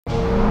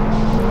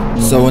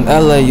So in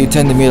LA, you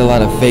tend to meet a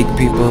lot of fake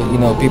people, you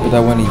know, people that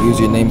want to use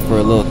your name for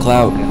a little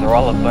clout. They're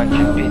all a bunch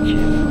of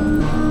bitches.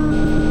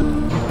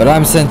 But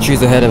I'm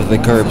centuries ahead of the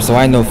curve, so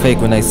I know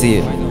fake when I see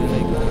it.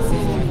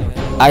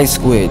 Ice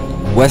Squid,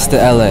 west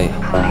of LA.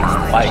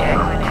 Mikey.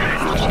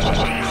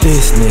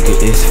 This nigga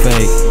is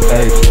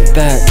fake,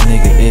 that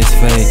nigga is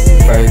fake,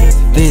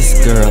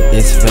 this girl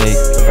is fake,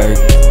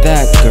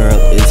 that girl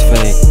is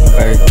fake,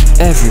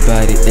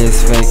 everybody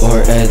is fake,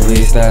 or at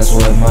least that's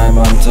what my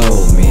mom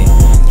told me.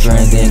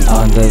 Trending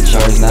on the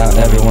charts, now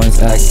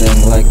everyone's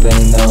acting like they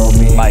know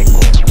me.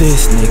 Michael.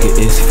 This nigga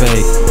is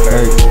fake,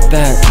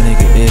 that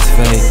nigga is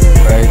fake,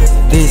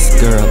 this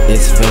girl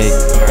is fake,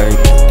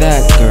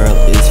 that girl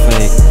is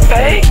fake.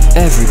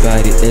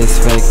 Everybody is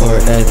fake, or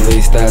at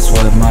least that's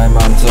what my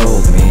mom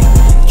told me.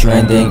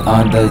 Trending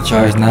on the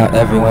charts, now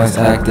everyone's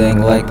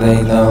acting like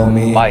they know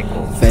me.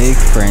 Michael. Fake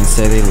friends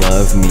say they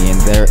love me and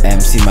they're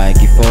MC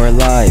Mikey for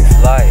life.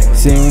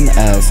 Soon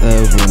as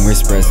a rumor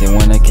spreads, they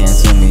wanna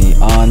cancel me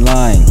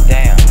online.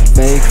 Damn.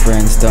 Fake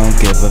friends don't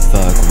give a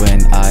fuck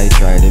when I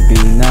try to be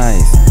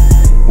nice.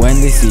 When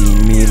they see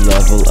me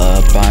level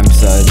up, I'm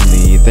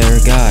suddenly their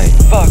guy.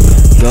 Fuck.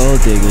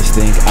 Gold diggers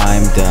think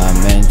I'm dumb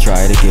and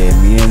try to get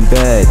me in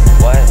bed.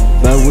 What?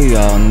 But we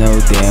all know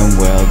damn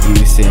well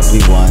you simply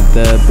want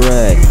the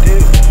bread.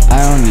 I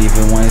don't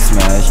even want to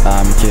smash,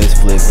 I'm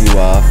just flip you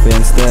off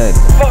instead.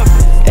 Fuck.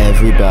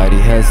 Everybody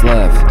has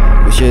left,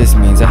 which just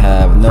means I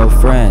have no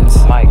friends.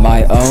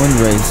 My own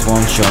race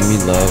won't show me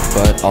love,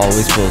 but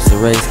always pulls the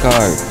race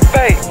card.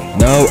 Fake.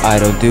 No, I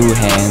don't do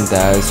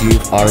handouts,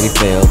 you've already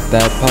failed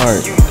that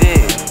part. You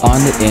did.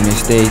 On the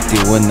interstate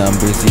doing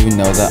numbers, you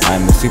know that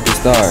I'm a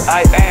superstar.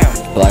 I am.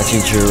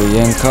 Flashing jewelry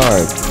and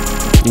card,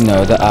 you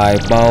know that I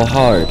ball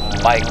hard.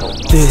 Michael.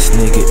 This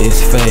nigga is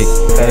fake,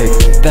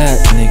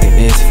 that nigga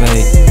is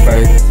fake,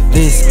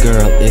 this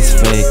girl is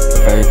fake,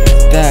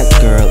 that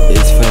girl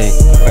is fake,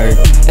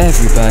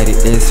 everybody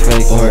is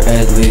fake, or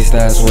at least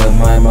that's what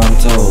my mom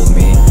told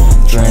me.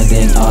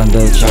 Trending on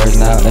the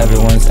charts, now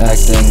everyone's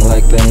acting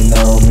like they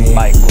know me.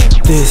 Michael.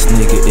 This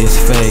nigga is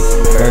fake,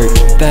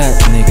 that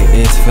nigga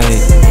is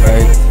fake,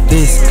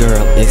 this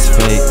girl is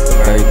fake,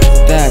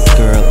 that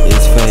girl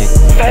is fake.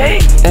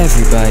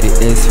 Everybody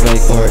is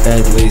fake, or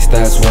at least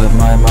that's what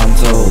my mom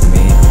told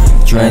me.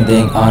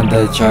 Trending on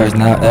the charts,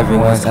 now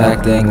everyone's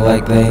acting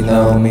like they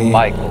know me.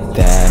 Michael.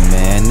 That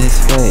man is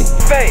fake,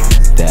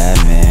 that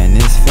man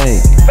is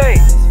fake,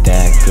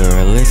 that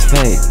girl is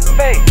fake,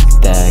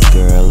 that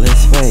girl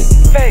is fake,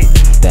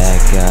 that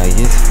guy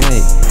is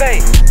fake,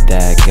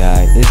 that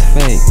guy is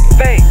fake,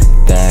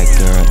 that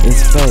girl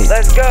is fake,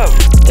 Let's go.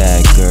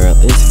 that girl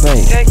is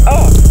fake. Take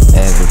off.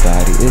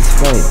 Everybody is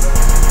fake,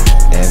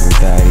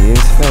 everybody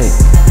is fake,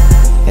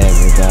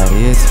 everybody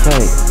is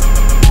fake,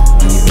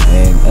 even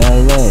in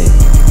LA.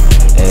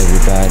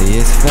 Everybody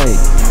is fake,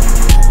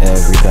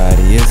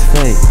 everybody is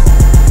fake,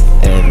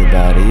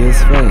 everybody is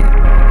fake,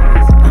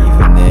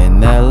 even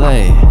in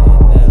LA.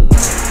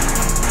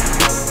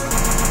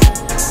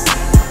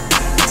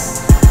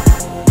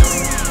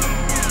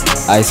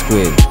 Ice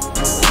Squid.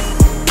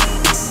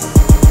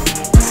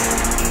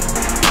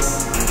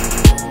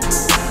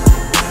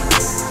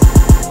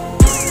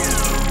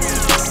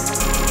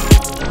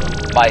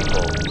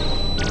 Michael.